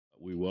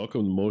We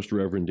welcome the Most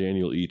Reverend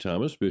Daniel E.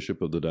 Thomas,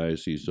 Bishop of the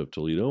Diocese of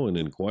Toledo, and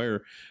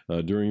inquire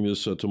during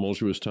this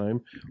tumultuous time,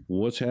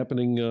 what's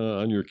happening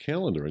on your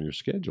calendar, on your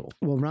schedule?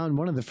 Well, Ron,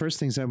 one of the first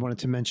things I wanted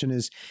to mention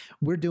is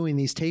we're doing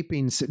these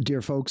tapings,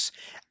 dear folks,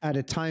 at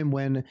a time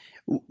when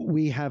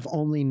we have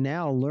only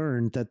now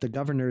learned that the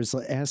governor is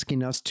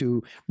asking us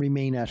to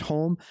remain at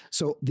home.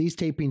 So these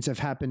tapings have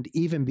happened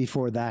even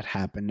before that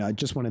happened. I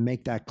just want to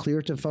make that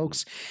clear to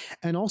folks.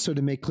 And also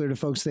to make clear to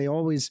folks,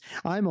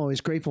 I'm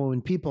always grateful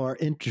when people are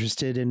interested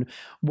in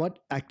what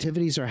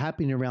activities are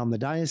happening around the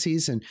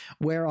diocese and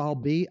where I'll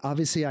be.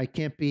 Obviously, I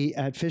can't be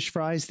at fish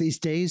fries these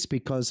days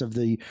because of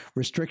the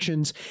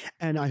restrictions.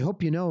 And I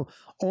hope you know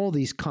all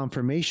these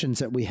confirmations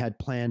that we had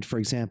planned, for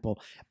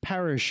example,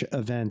 parish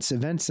events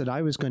that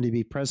I was going to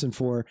be present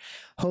for.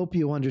 Hope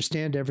you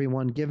understand,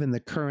 everyone, given the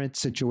current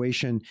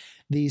situation,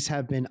 these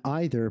have been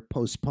either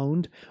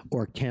postponed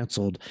or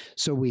canceled.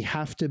 So we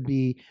have to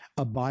be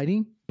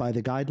abiding by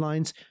the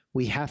guidelines.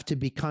 We have to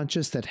be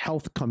conscious that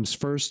health comes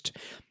first.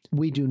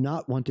 We do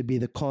not want to be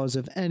the cause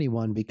of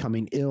anyone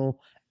becoming ill,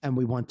 and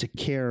we want to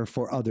care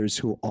for others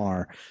who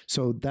are.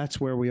 So that's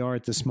where we are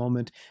at this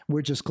moment.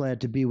 We're just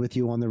glad to be with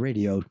you on the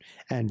radio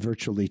and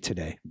virtually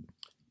today.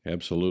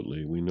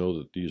 Absolutely. We know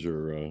that these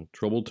are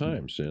troubled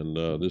times, and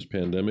this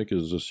pandemic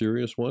is a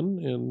serious one,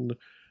 and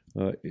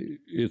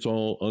it's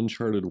all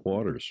uncharted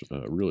waters,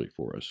 really,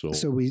 for us.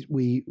 So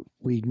we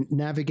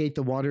navigate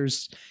the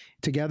waters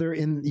together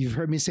you've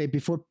heard me say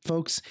before,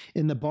 folks,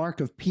 in the bark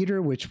of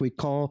Peter, which we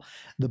call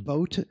the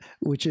boat,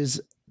 which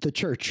is the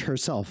church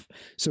herself.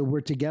 So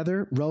we're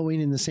together rowing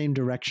in the same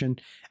direction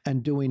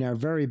and doing our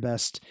very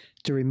best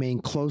to remain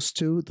close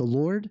to the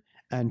Lord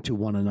and to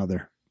one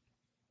another.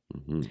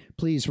 Mm-hmm.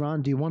 Please,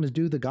 Ron, do you want to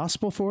do the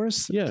gospel for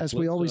us, as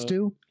we always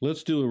do?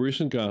 Let's do a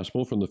recent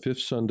gospel from the fifth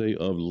Sunday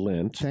of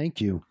Lent.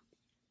 Thank you.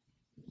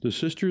 The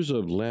sisters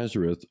of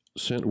Lazarus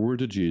sent word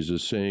to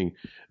Jesus, saying,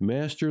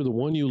 "Master, the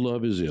one you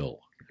love is ill."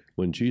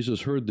 When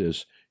Jesus heard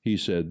this, he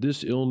said,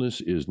 "This illness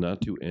is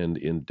not to end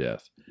in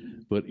death,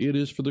 but it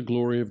is for the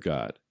glory of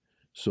God,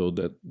 so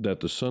that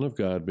the Son of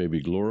God may be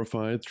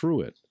glorified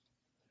through it."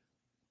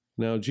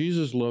 Now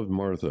Jesus loved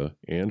Martha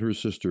and her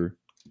sister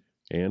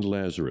and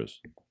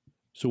Lazarus.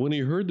 So when he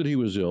heard that he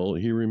was ill,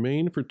 he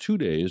remained for 2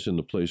 days in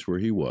the place where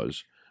he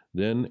was.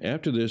 Then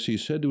after this he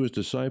said to his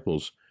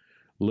disciples,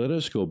 "Let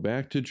us go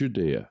back to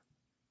Judea."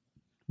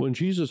 When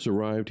Jesus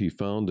arrived, he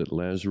found that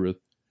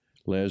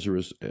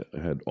Lazarus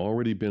had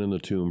already been in the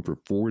tomb for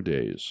 4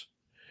 days.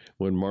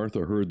 When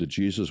Martha heard that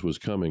Jesus was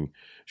coming,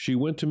 she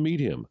went to meet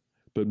him,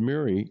 but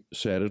Mary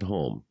sat at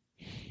home.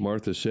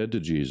 Martha said to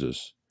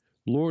Jesus,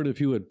 "Lord,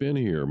 if you had been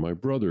here, my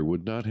brother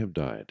would not have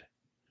died.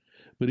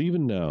 But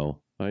even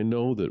now, I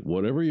know that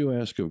whatever you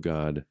ask of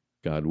God,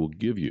 God will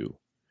give you."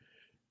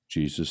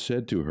 Jesus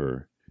said to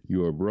her,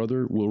 "Your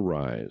brother will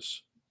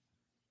rise."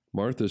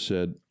 Martha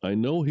said, "I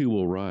know he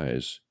will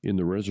rise in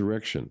the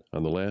resurrection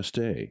on the last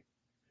day."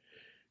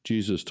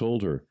 Jesus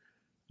told her,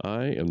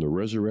 "I am the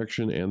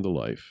resurrection and the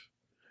life.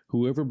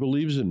 Whoever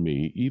believes in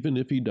me, even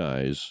if he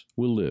dies,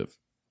 will live.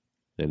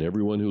 And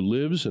everyone who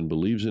lives and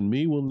believes in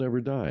me will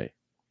never die.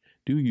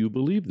 Do you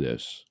believe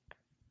this?"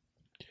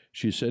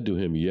 She said to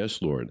him,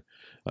 "Yes, Lord.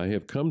 I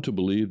have come to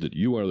believe that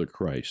you are the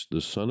Christ,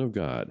 the Son of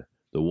God,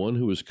 the one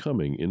who is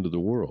coming into the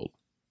world."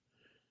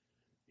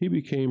 He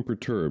became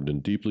perturbed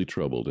and deeply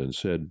troubled and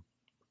said,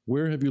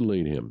 "Where have you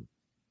laid him?"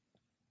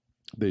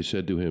 They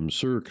said to him,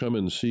 "Sir, come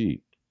and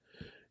see."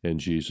 And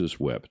Jesus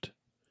wept.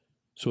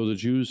 So the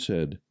Jews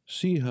said,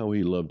 "See how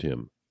he loved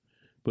him."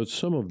 But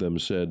some of them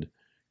said,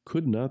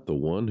 "Could not the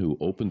one who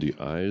opened the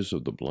eyes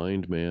of the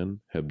blind man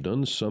have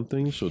done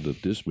something so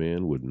that this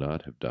man would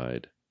not have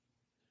died?"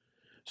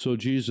 So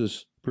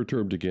Jesus,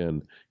 perturbed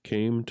again,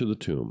 came to the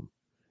tomb.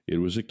 It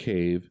was a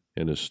cave,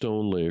 and a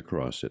stone lay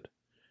across it.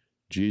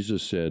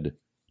 Jesus said,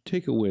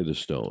 "Take away the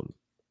stone."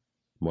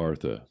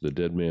 Martha, the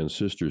dead man's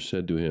sister,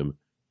 said to him,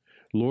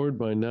 "Lord,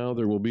 by now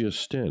there will be a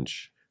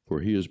stench, for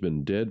he has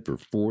been dead for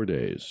 4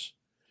 days."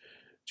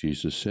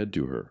 Jesus said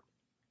to her,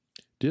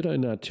 "Did I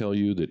not tell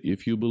you that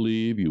if you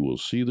believe, you will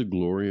see the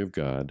glory of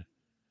God?"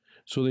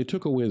 So they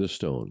took away the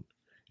stone,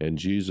 and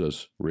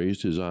Jesus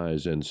raised his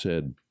eyes and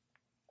said,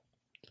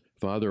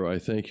 "Father, I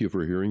thank you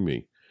for hearing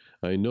me.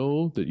 I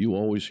know that you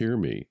always hear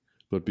me,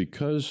 but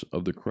because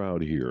of the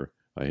crowd here,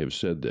 I have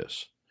said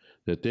this,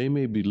 that they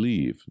may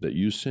believe that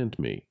you sent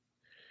me."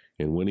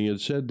 And when he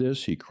had said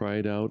this, he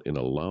cried out in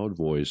a loud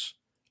voice,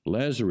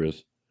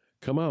 "Lazarus,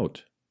 come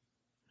out!"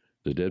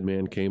 The dead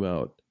man came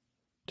out,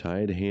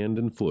 tied hand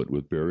and foot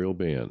with burial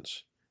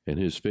bands, and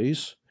his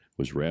face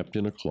was wrapped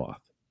in a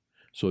cloth.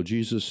 So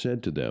Jesus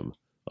said to them,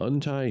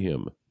 "Untie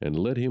him and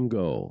let him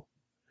go."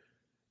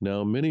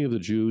 Now many of the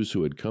Jews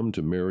who had come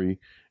to Mary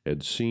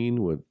had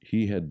seen what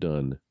he had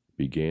done,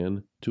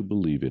 began to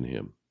believe in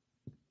him.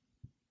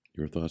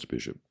 Your thoughts,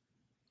 Bishop?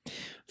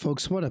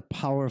 Folks, what a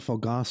powerful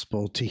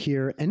gospel to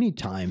hear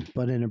anytime,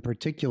 but in a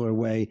particular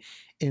way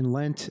in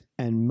Lent,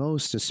 and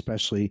most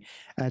especially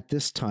at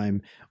this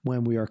time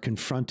when we are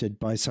confronted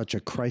by such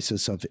a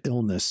crisis of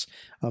illness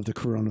of the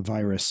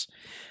coronavirus.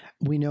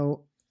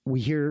 We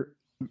hear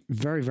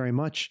very, very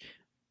much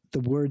the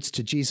words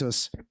to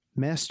Jesus,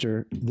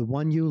 Master, the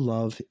one you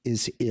love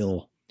is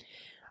ill.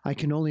 I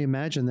can only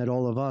imagine that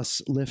all of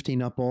us,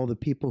 lifting up all the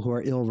people who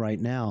are ill right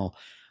now,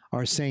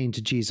 are saying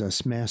to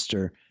Jesus,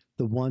 Master,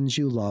 the ones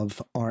you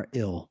love are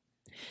ill.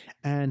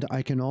 And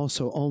I can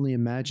also only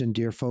imagine,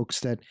 dear folks,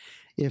 that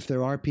if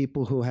there are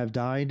people who have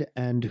died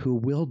and who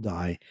will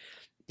die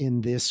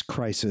in this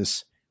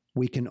crisis,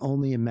 we can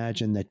only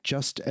imagine that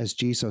just as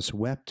Jesus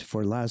wept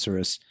for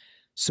Lazarus,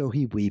 so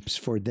he weeps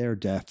for their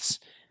deaths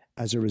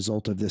as a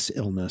result of this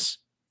illness.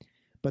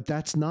 But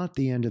that's not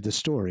the end of the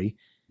story,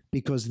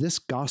 because this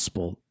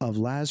gospel of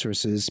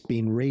Lazarus's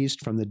being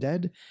raised from the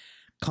dead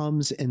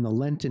comes in the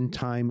Lenten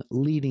time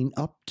leading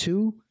up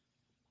to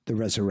the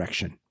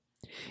resurrection.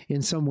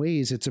 In some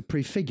ways, it's a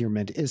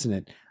prefigurement, isn't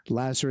it?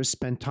 Lazarus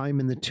spent time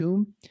in the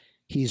tomb.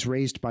 He's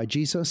raised by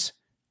Jesus.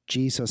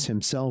 Jesus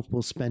himself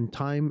will spend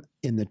time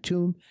in the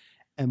tomb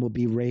and will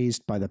be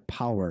raised by the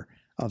power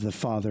of the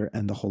Father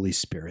and the Holy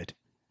Spirit.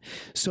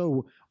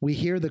 So we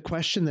hear the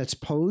question that's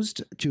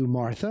posed to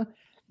Martha,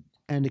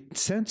 and in a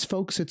sense,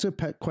 folks, it's a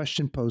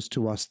question posed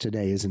to us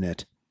today, isn't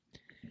it?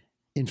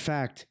 In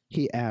fact,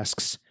 he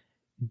asks,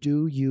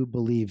 do you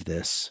believe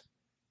this?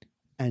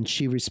 And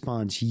she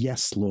responds,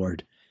 yes,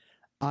 Lord.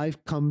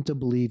 I've come to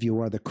believe you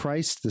are the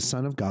Christ, the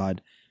Son of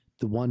God,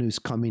 the one who's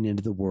coming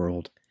into the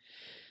world.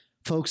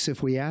 Folks,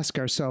 if we ask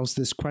ourselves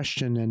this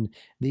question, and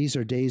these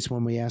are days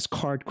when we ask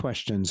hard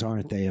questions,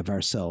 aren't they, of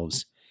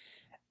ourselves?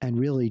 And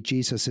really,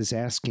 Jesus is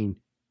asking,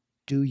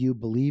 do you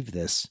believe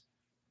this?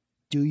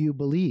 Do you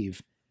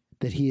believe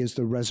that he is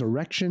the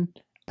resurrection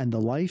and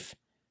the life,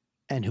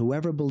 and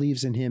whoever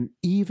believes in him,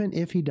 even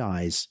if he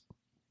dies,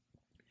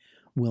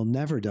 will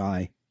never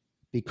die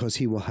because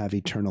he will have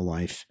eternal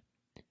life?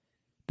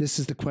 This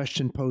is the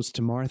question posed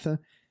to Martha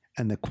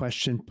and the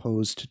question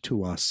posed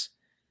to us.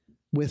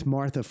 With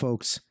Martha,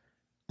 folks,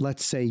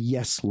 let's say,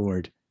 yes,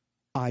 Lord,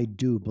 I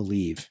do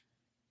believe.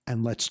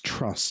 And let's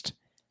trust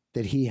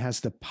that he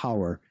has the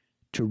power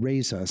to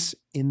raise us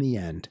in the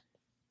end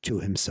to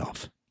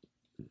himself.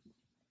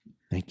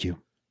 Thank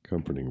you.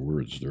 Comforting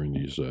words during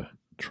these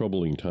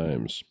troubling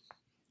times.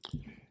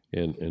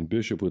 And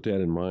Bishop, with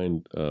that in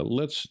mind,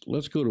 let's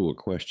go to a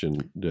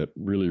question that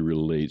really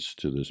relates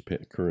to this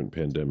current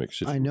pandemic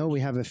situation. I know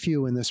we have a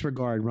few in this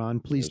regard, Ron.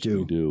 Please do.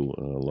 We do.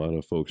 A lot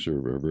of folks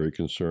are very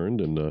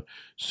concerned. And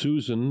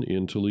Susan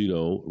in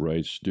Toledo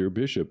writes, Dear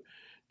Bishop,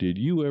 did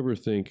you ever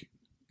think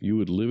you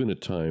would live in a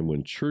time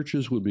when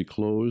churches would be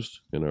closed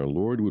and our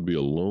Lord would be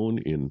alone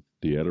in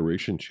the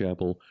Adoration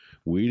Chapel,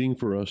 waiting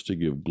for us to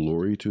give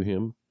glory to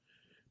him?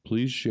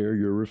 Please share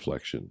your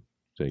reflection.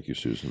 Thank you,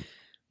 Susan.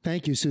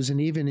 Thank you,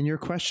 Susan. Even in your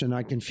question,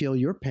 I can feel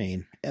your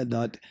pain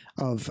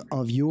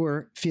of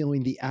your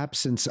feeling the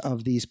absence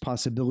of these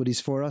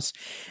possibilities for us.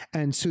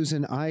 And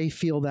Susan, I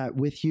feel that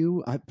with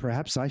you.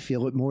 Perhaps I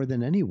feel it more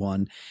than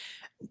anyone.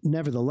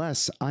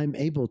 Nevertheless, I'm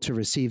able to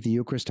receive the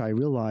Eucharist, I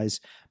realize.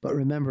 But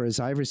remember, as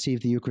I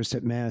receive the Eucharist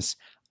at Mass,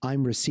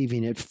 I'm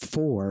receiving it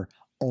for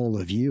all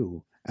of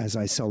you as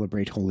I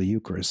celebrate Holy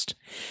Eucharist.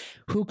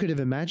 Who could have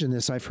imagined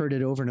this? I've heard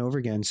it over and over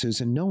again,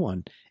 Susan. No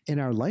one in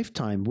our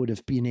lifetime would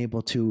have been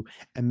able to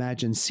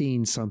imagine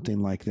seeing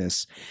something like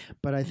this.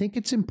 But I think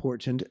it's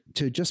important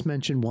to just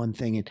mention one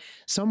thing. And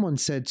someone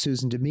said,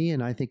 Susan, to me,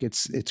 and I think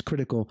it's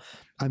critical.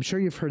 I'm sure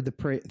you've heard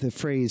the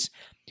phrase,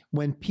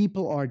 when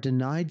people are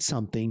denied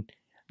something,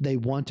 they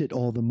want it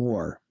all the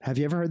more. Have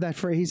you ever heard that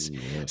phrase?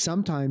 Yeah.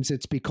 Sometimes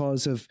it's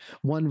because of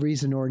one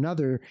reason or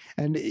another.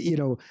 And,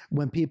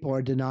 when people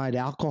are denied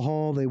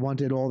alcohol, they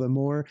want it all the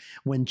more.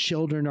 When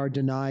children are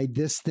denied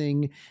this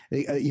thing,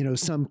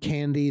 some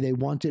candy, they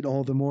want it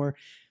all the more.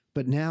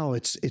 But now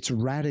it's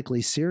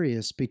radically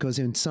serious, because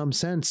in some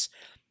sense,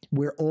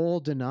 we're all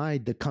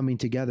denied the coming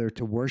together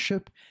to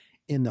worship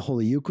in the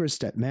Holy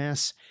Eucharist at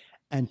Mass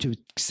and to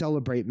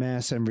celebrate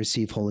Mass and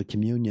receive Holy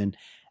Communion.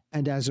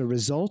 And as a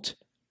result,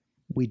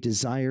 we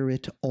desire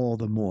it all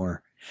the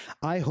more.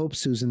 I hope,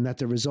 Susan, that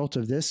the result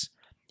of this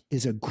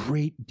is a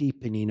great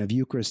deepening of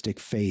Eucharistic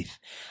faith.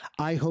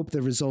 I hope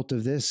the result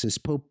of this is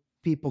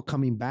people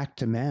coming back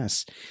to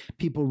Mass,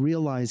 people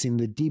realizing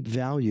the deep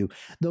value,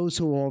 those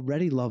who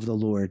already love the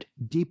Lord,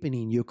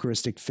 deepening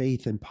Eucharistic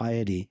faith and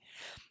piety,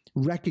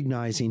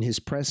 recognizing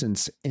his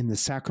presence in the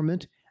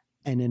sacrament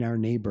and in our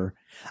neighbor.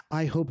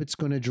 I hope it's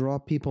going to draw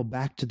people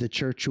back to the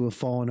church who have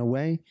fallen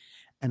away,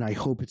 and I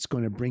hope it's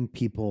going to bring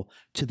people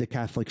to the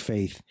Catholic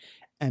faith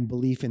and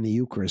belief in the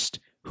Eucharist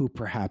who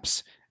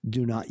perhaps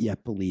do not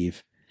yet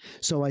believe.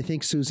 So I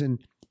think, Susan,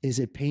 is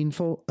it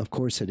painful? Of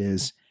course it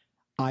is.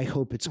 I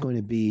hope it's going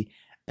to be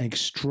an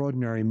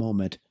extraordinary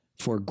moment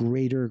for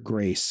greater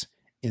grace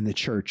in the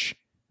church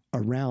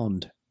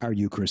around our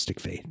Eucharistic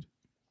faith.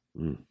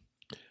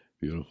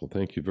 Beautiful.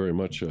 Thank you very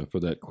much for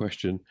that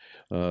question.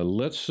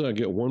 Let's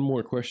get one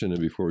more question in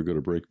before we go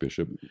to break,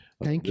 Bishop.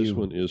 Thank you. This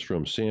one is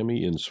from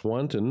Sammy in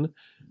Swanton.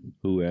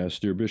 who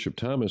asked, Dear Bishop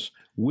Thomas,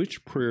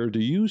 which prayer do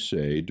you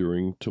say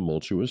during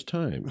tumultuous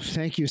times?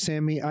 Thank you,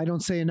 Sammy. I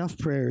don't say enough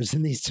prayers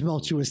in these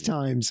tumultuous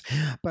times,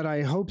 but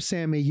I hope,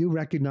 Sammy, you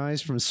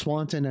recognize from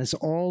Swanton, as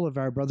all of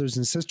our brothers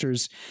and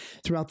sisters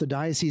throughout the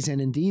diocese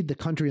and indeed the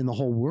country and the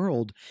whole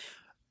world,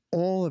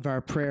 all of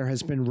our prayer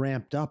has been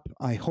ramped up,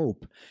 I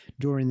hope,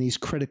 during these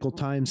critical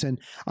times. And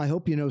I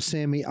hope you know,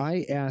 Sammy,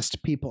 I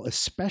asked people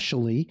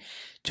especially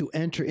to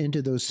enter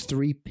into those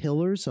 3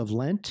 pillars of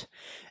Lent,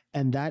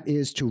 and that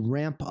is to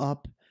ramp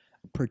up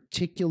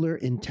particular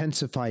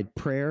intensified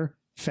prayer,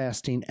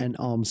 fasting, and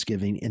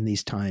almsgiving in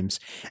these times.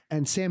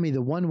 And Sammy,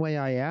 the one way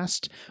I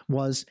asked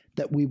was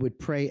that we would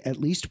pray at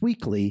least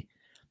weekly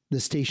the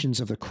Stations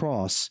of the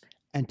Cross,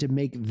 and to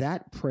make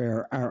that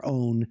prayer our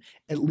own,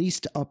 at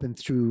least up and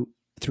through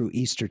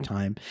Easter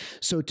time.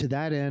 So to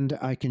that end,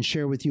 I can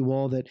share with you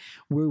all that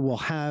we will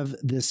have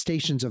the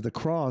Stations of the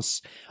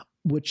Cross,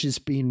 which is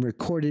being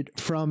recorded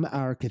from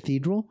our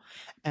cathedral,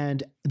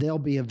 and they'll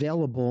be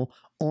available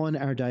on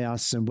our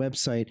diocesan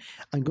website.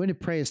 I'm going to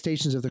pray a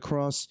Stations of the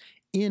Cross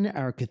in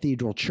our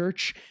cathedral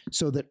church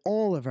so that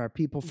all of our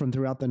people from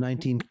throughout the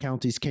 19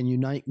 counties can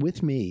unite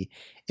with me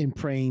in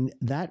praying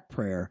that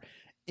prayer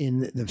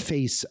in the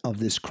face of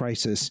this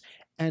crisis.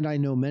 And I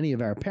know many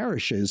of our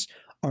parishes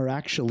are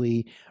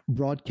actually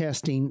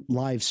broadcasting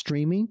live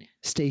streaming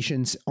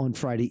stations on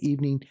Friday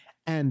evening,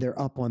 and they're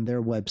up on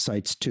their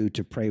websites too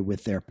to pray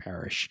with their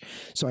parish.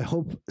 So I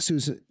hope,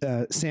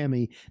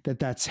 Sammy,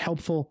 that's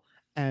helpful,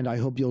 and I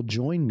hope you'll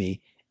join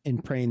me in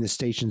praying the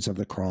Stations of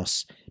the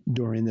Cross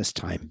during this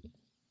time.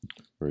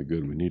 Very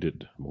good. We need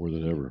it more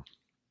than ever.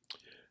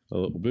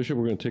 Bishop,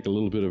 we're going to take a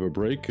little bit of a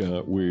break.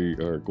 We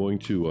are going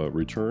to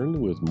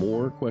return with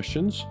more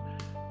questions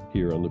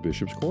here on the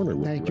Bishop's Corner.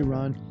 Thank you,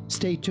 Ron.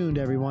 Stay tuned,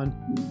 everyone.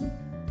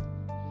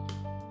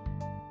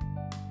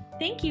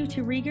 Thank you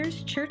to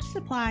Rieger's Church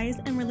Supplies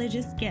and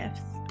Religious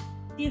Gifts,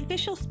 the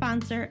official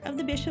sponsor of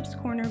the Bishop's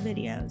Corner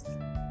videos.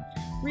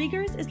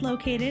 Rieger's is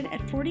located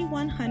at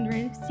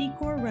 4100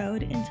 Secor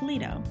Road in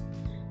Toledo.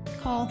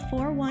 Call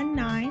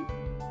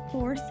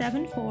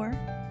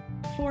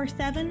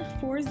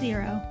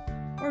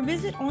 419-474-4740 or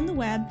visit on the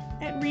web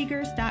at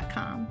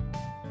riegers.com.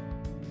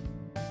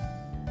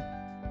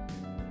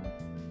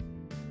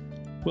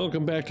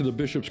 Welcome back to the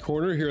Bishop's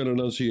Corner here on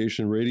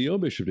Annunciation Radio.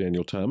 Bishop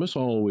Daniel Thomas,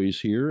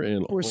 always here.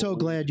 And we're so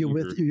glad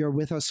you're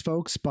with us,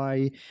 folks,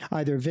 by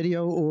either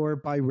video or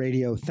by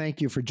radio. Thank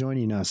you for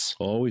joining us.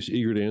 Always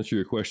eager to answer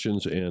your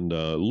questions and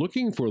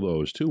looking for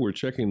those, too. We're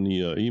checking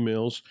the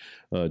emails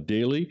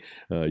daily.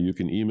 You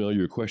can email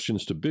your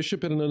questions to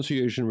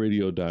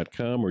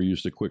bishop@annunciationradio.com or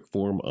use the quick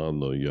form on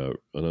the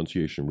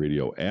Annunciation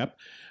Radio app.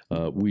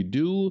 We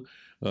do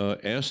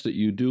ask that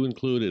you do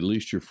include at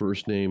least your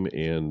first name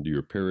and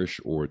your parish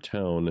or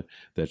town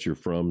that you're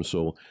from,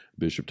 so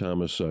Bishop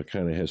Thomas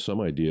kind of has some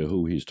idea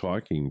who he's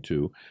talking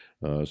to.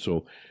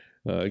 So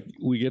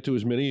we get to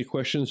as many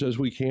questions as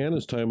we can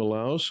as time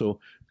allows,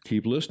 so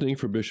keep listening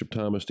for Bishop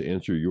Thomas to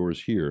answer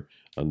yours here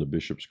on the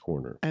Bishop's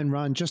Corner. And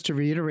Ron, just to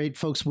reiterate,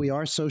 folks, we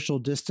are social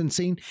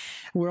distancing.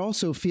 We're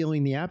also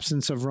feeling the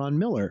absence of Ron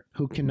Miller,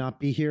 who cannot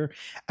be here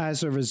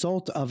as a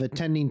result of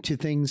attending to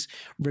things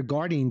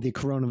regarding the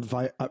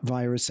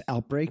coronavirus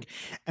outbreak.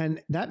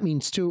 And that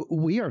means, too,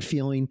 we are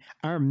feeling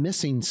our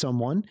missing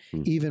someone,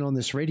 even on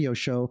this radio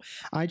show.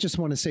 I just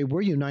want to say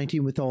we're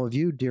uniting with all of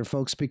you, dear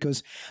folks,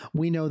 because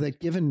we know that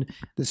given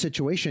the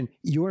situation,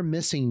 you're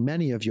missing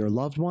many of your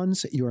loved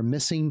ones. You're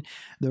missing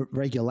the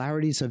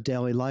regularities of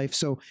daily life.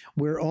 So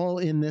we're all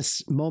in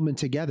this moment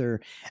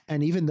together.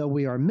 And even though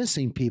we are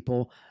missing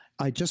people,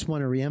 I just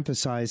want to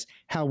reemphasize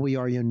how we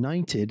are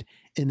united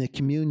in the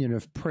communion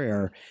of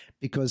prayer,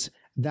 because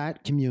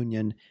that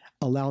communion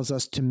allows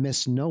us to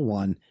miss no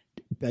one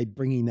by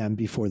bringing them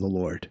before the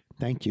Lord.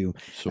 Thank you.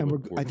 So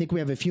and I think we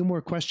have a few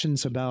more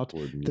questions about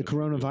the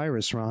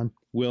coronavirus, Ron.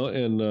 Well,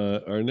 and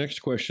our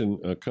next question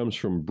comes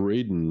from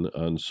Braden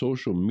on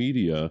social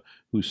media,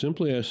 who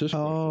simply asks this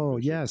question. Oh,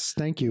 yes.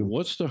 Thank you.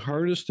 What's the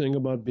hardest thing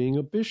about being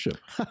a bishop?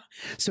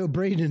 So,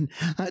 Braden,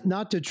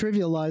 not to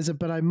trivialize it,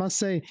 but I must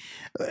say,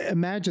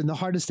 imagine the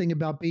hardest thing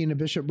about being a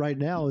bishop right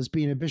now is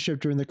being a bishop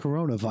during the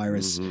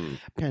coronavirus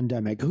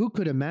pandemic. Who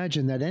could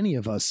imagine that any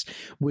of us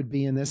would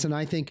be in this? And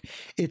I think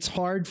it's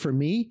hard for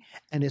me,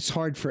 and it's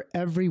hard for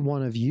every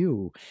one of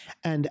you.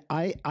 And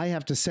I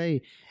have to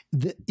say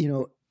that,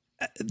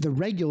 the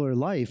regular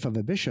life of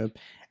a bishop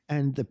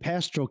and the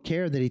pastoral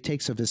care that he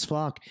takes of his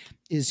flock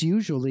is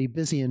usually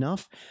busy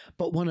enough.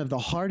 But one of the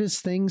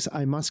hardest things,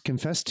 I must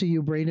confess to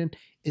you, Braden,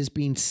 is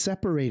being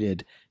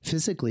separated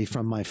physically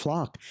from my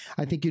flock.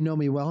 I think you know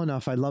me well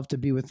enough. I love to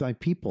be with my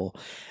people.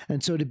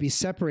 And so to be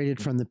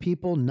separated from the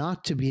people,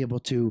 not to be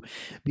able to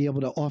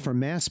offer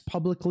Mass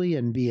publicly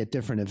and be at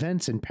different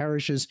events and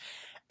parishes.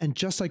 And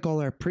just like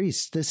all our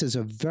priests, this is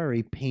a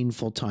very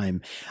painful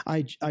time.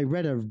 I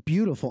read a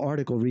beautiful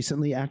article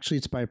recently. Actually,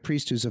 it's by a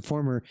priest who's a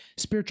former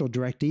spiritual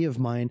directee of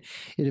mine.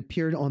 It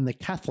appeared on the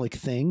Catholic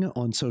Thing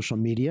on social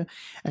media.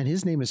 And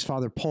his name is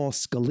Father Paul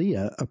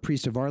Scalia, a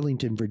priest of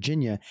Arlington,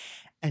 Virginia.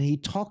 And he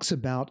talks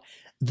about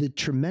the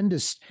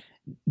tremendous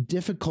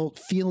difficult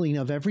feeling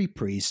of every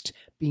priest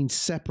being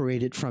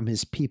separated from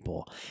his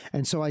people.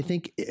 And so I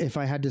think if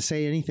I had to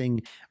say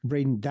anything,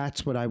 Braden,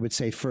 that's what I would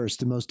say first.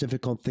 The most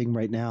difficult thing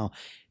right now,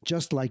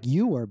 just like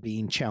you are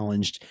being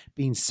challenged,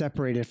 being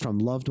separated from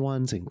loved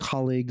ones and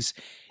colleagues,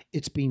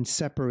 it's being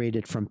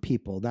separated from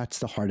people. That's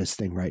the hardest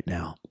thing right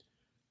now.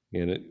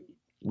 And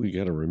we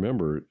got to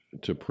remember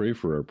to pray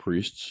for our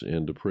priests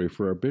and to pray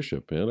for our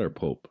bishop and our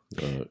pope,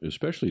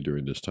 especially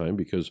during this time,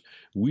 because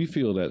we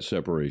feel that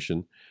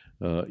separation.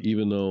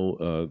 Even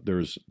though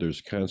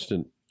there's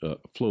constant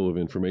flow of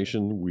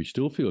information, we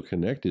still feel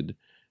connected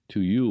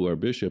to you, our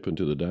bishop, and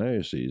to the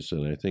diocese.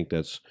 And I think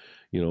that's,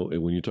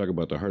 when you talk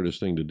about the hardest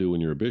thing to do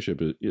when you're a bishop,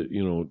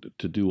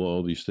 to do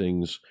all these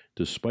things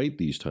despite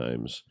these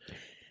times,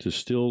 to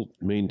still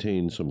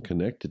maintain some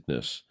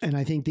connectedness. And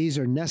I think these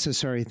are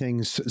necessary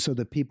things so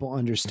that people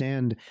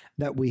understand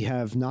that we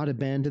have not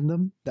abandoned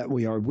them, that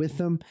we are with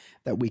them,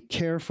 that we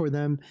care for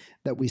them,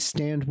 that we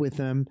stand with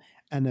them,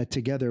 and that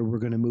together we're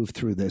going to move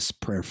through this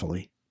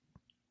prayerfully.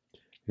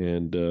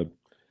 And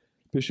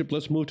Bishop,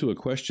 let's move to a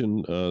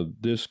question.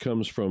 This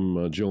comes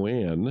from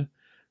Joanne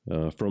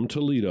from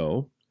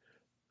Toledo,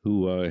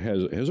 who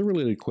has a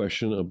related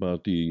question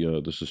about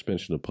the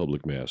suspension of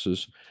public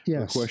masses.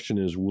 Yes. The question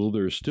is, will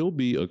there still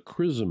be a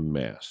Chrism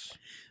Mass?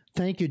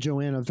 Thank you,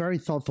 Joanne. A very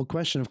thoughtful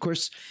question. Of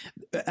course,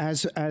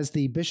 as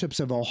the bishops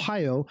of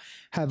Ohio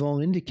have all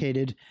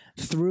indicated,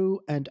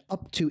 through and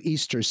up to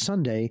Easter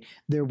Sunday,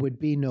 there would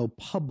be no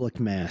public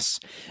Mass.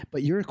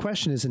 But your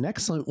question is an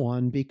excellent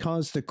one,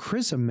 because the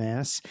Chrism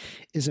Mass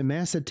is a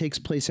Mass that takes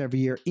place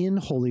every year in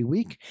Holy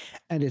Week,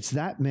 and it's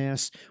that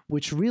Mass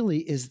which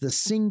really is the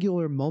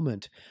singular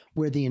moment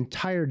where the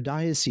entire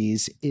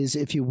diocese is,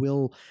 if you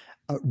will,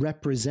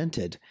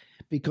 represented,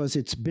 because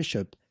it's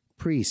bishop,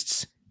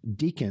 priests,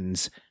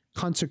 deacons,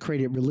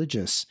 consecrated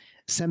religious,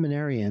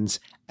 seminarians,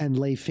 and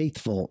lay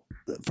faithful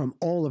from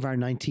all of our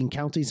 19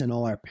 counties and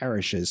all our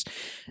parishes.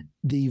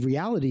 The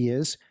reality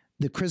is,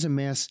 the Chrism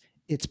Mass,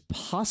 it's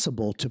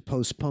possible to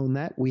postpone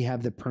that. We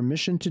have the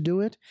permission to do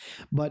it.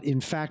 But in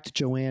fact,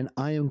 Joanne,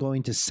 I am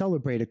going to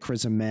celebrate a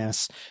Chrism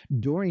Mass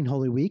during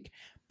Holy Week,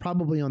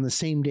 probably on the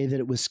same day that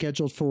it was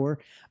scheduled for,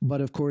 but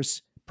of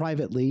course,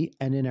 privately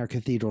and in our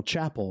cathedral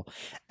chapel.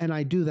 And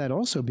I do that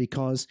also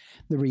because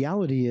the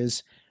reality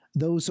is,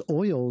 those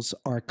oils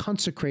are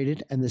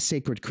consecrated, and the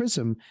sacred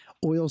chrism,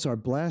 oils are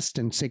blessed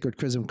and sacred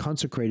chrism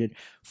consecrated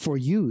for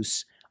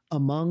use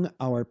among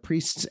our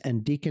priests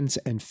and deacons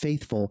and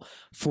faithful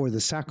for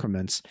the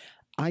sacraments.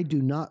 I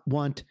do not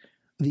want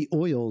the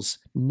oils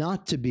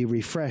not to be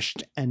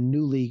refreshed and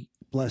newly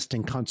blessed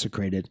and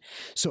consecrated.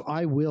 So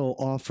I will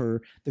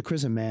offer the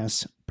Chrism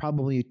Mass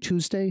probably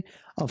Tuesday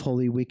of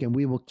Holy Week, and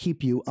we will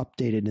keep you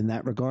updated in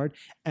that regard,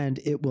 and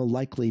it will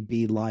likely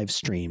be live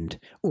streamed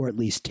or at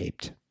least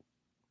taped.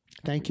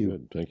 Thank you.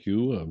 Good. Thank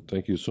you.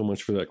 Thank you so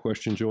much for that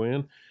question,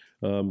 Joanne.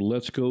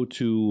 Let's go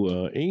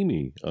to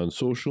Amy on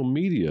social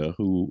media,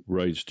 who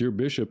writes, Dear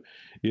Bishop,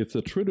 if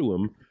the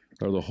Triduum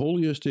are the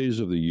holiest days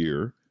of the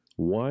year,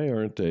 why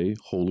aren't they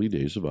holy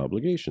days of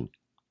obligation?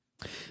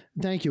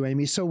 Thank you,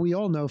 Amy. So we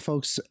all know,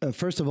 folks,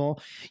 first of all,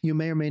 you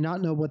may or may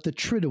not know what the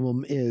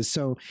Triduum is.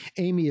 So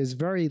Amy is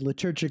very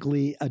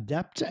liturgically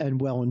adept and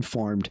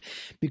well-informed,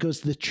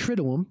 because the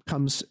Triduum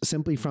comes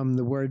simply from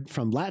the word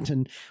from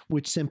Latin,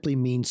 which simply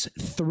means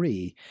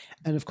three.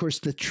 And of course,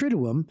 the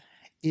Triduum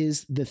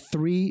is the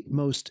three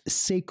most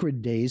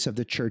sacred days of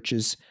the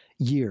Church's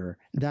year.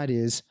 That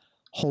is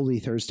Holy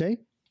Thursday,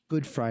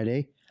 Good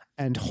Friday,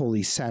 and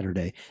Holy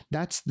Saturday.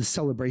 That's the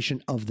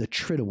celebration of the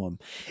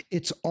Triduum.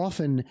 It's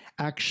often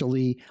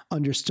actually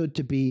understood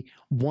to be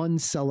one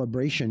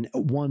celebration,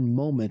 one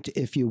moment,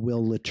 if you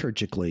will,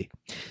 liturgically.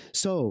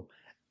 So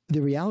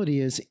the reality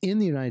is, in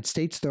the United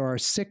States, there are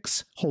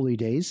 6 holy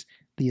days: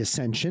 the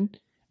Ascension,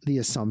 the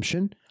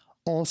Assumption,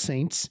 All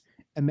Saints,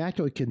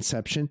 Immaculate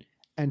Conception,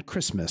 and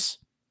Christmas.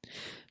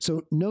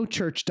 So no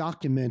church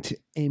document,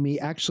 Amy,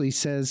 actually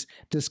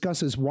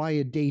discusses why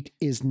a date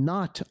is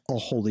not a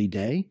holy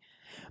day.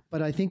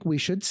 But I think we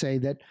should say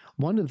that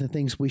one of the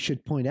things we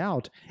should point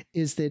out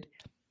is that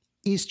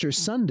Easter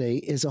Sunday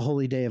is a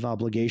holy day of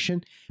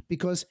obligation,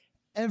 because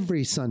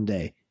every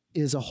Sunday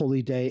is a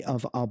holy day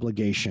of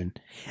obligation.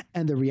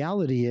 And the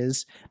reality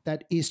is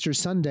that Easter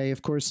Sunday,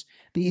 of course,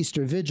 the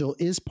Easter Vigil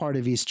is part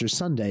of Easter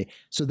Sunday.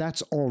 So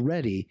that's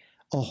already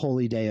a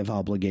holy day of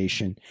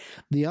obligation.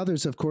 The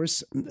others, of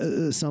course,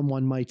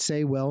 someone might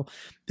say, well,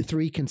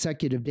 3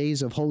 consecutive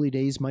days of holy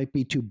days might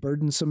be too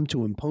burdensome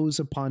to impose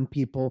upon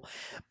people.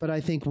 But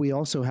I think we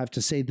also have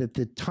to say that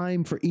the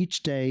time for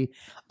each day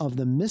of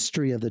the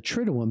mystery of the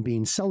Triduum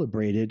being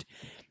celebrated,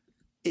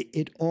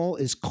 it all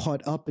is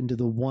caught up into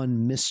the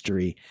one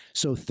mystery.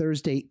 So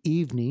Thursday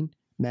evening,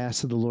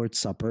 Mass of the Lord's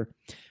Supper;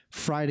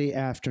 Friday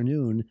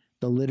afternoon,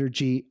 the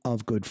Liturgy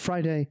of Good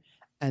Friday;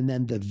 and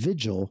then the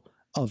Vigil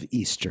of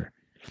Easter.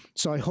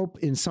 So I hope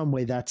in some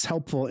way that's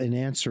helpful in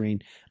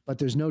answering, but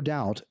there's no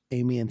doubt,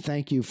 Amy, and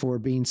thank you for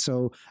being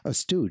so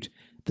astute,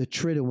 the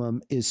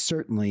Triduum is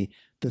certainly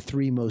the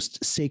 3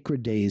 most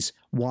sacred days.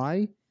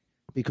 Why?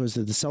 Because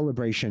of the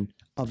celebration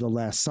of the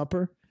Last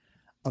Supper,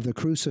 of the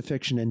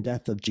crucifixion and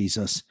death of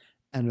Jesus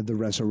and of the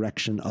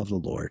resurrection of the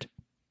Lord.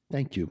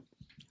 Thank you.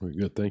 Very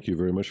good. Thank you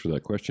very much for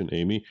that question,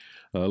 Amy.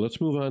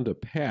 Let's move on to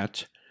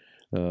Pat,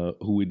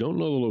 who we don't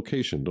know the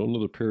location, don't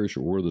know the parish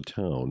or the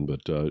town,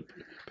 but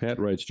Pat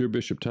writes, Dear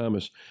Bishop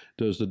Thomas,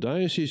 does the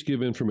diocese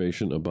give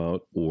information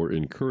about or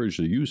encourage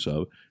the use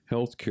of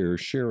health care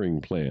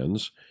sharing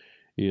plans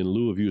in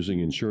lieu of using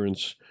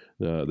insurance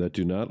that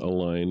do not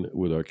align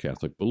with our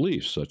Catholic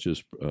beliefs, such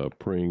as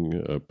paying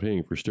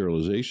for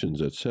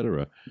sterilizations,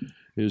 etc.?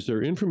 Is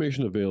there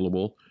information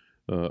available,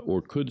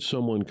 or could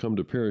someone come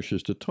to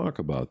parishes to talk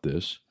about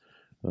this?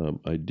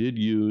 I did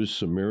use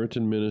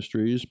Samaritan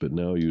Ministries, but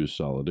now use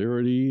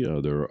Solidarity.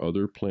 There are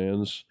other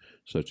plans,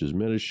 such as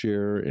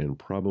MediShare, and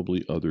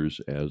probably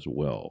others as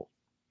well.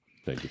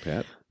 Thank you,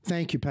 Pat.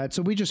 Thank you, Pat.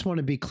 So we just want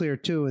to be clear,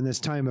 too, in this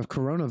time of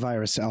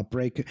coronavirus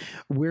outbreak,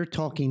 we're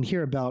talking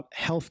here about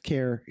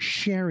healthcare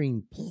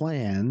sharing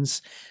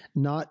plans,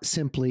 not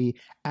simply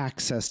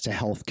access to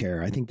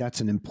healthcare. I think that's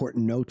an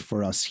important note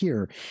for us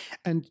here.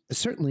 And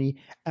certainly,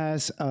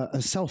 as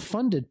a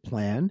self-funded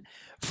plan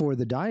for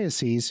the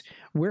diocese,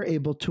 we're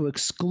able to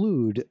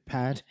exclude,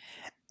 Pat,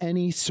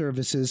 any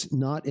services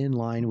not in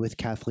line with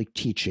Catholic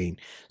teaching.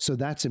 So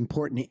that's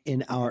important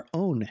in our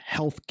own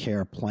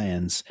healthcare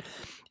plans.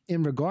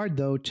 In regard,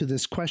 though, to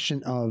this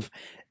question of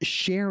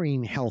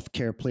sharing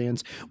healthcare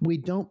plans, we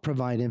don't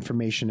provide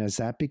information as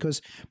that because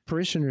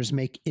parishioners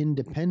make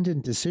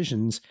independent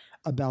decisions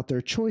about their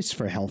choice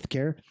for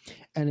healthcare.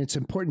 And it's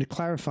important to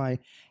clarify,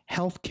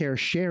 healthcare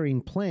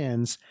sharing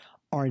plans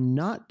are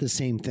not the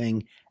same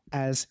thing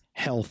as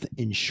health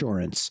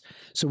insurance.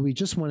 So we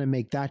just want to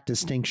make that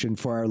distinction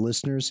for our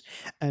listeners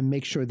and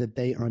make sure that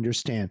they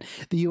understand.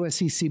 The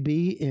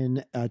USCCB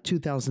in a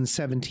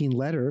 2017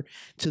 letter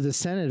to the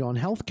Senate on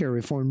healthcare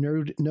reform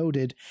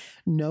noted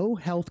no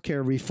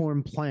healthcare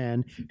reform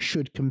plan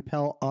should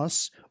compel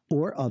us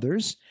or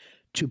others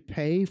to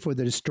pay for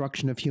the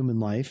destruction of human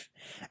life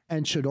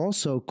and should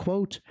also,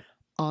 quote,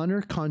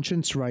 honor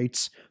conscience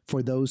rights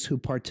for those who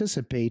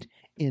participate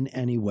in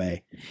any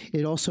way.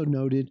 It also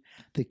noted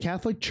the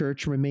Catholic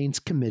Church remains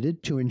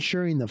committed to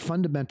ensuring the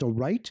fundamental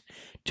right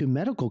to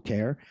medical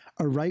care,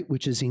 a right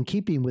which is in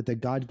keeping with the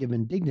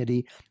God-given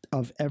dignity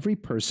of every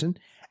person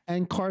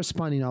and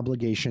corresponding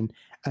obligation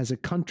as a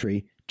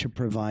country to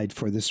provide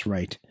for this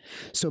right.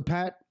 So,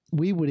 Pat,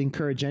 we would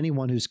encourage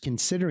anyone who's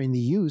considering the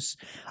use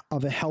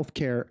of a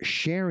healthcare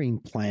sharing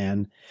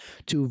plan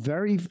to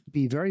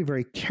be very,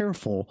 very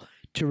careful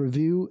to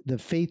review the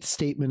faith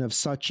statement of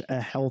such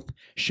a health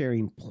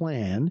sharing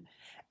plan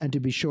and to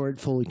be sure it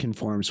fully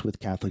conforms with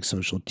Catholic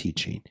social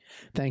teaching.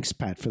 Thanks,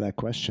 Pat, for that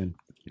question.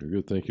 Very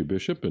good. Thank you,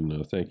 Bishop,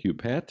 and thank you,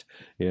 Pat.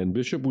 And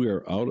Bishop, we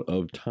are out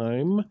of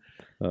time.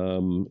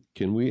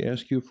 Can we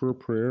ask you for a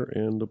prayer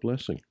and a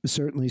blessing?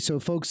 Certainly. So,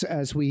 folks,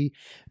 as we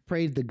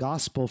prayed the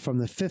gospel from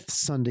the 5th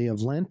Sunday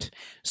of Lent,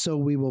 so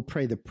we will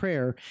pray the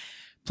prayer.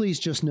 Please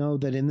just know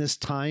that in this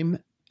time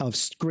of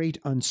great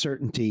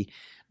uncertainty,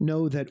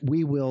 know that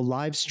we will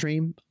live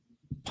stream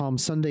Palm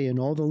Sunday and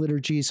all the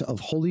liturgies of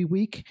Holy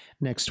Week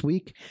next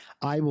week.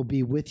 I will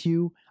be with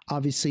you,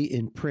 obviously,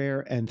 in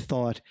prayer and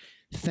thought.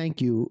 Thank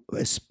you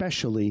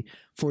especially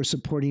for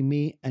supporting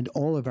me and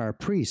all of our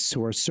priests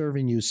who are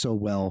serving you so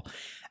well.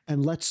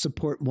 And let's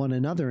support one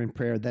another in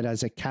prayer that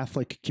as a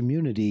Catholic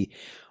community,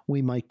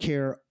 we might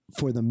care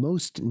for the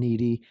most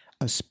needy,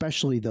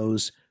 especially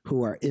those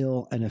who are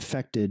ill and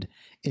affected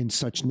in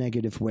such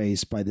negative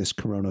ways by this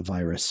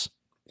coronavirus.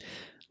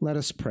 Let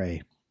us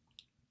pray.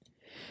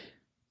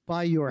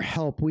 By your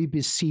help, we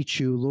beseech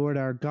you, Lord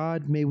our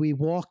God, may we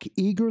walk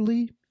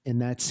eagerly in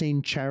that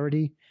same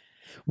charity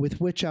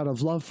with which, out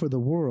of love for the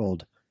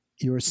world,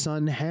 your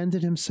Son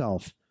handed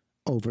himself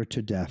over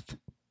to death.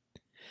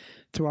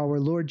 Through our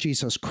Lord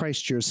Jesus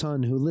Christ, your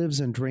Son, who lives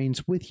and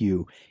reigns with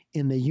you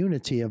in the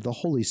unity of the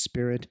Holy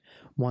Spirit,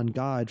 one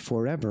God,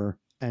 forever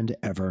and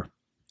ever.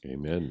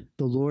 Amen.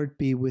 The Lord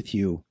be with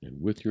you. And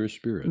with your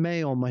spirit.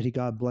 May Almighty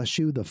God bless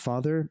you, the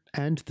Father,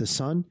 and the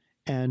Son,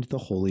 and the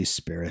Holy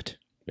Spirit.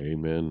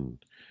 Amen.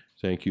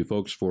 Thank you,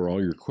 folks, for all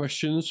your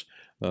questions.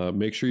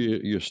 Make sure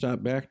you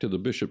stop back to the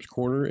Bishop's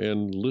Corner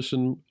and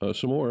listen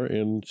some more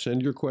and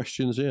send your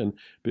questions in.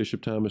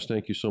 Bishop Thomas,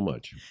 thank you so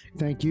much.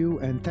 Thank you,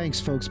 and thanks,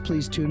 folks.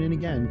 Please tune in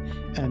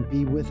again and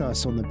be with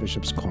us on the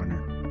Bishop's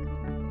Corner.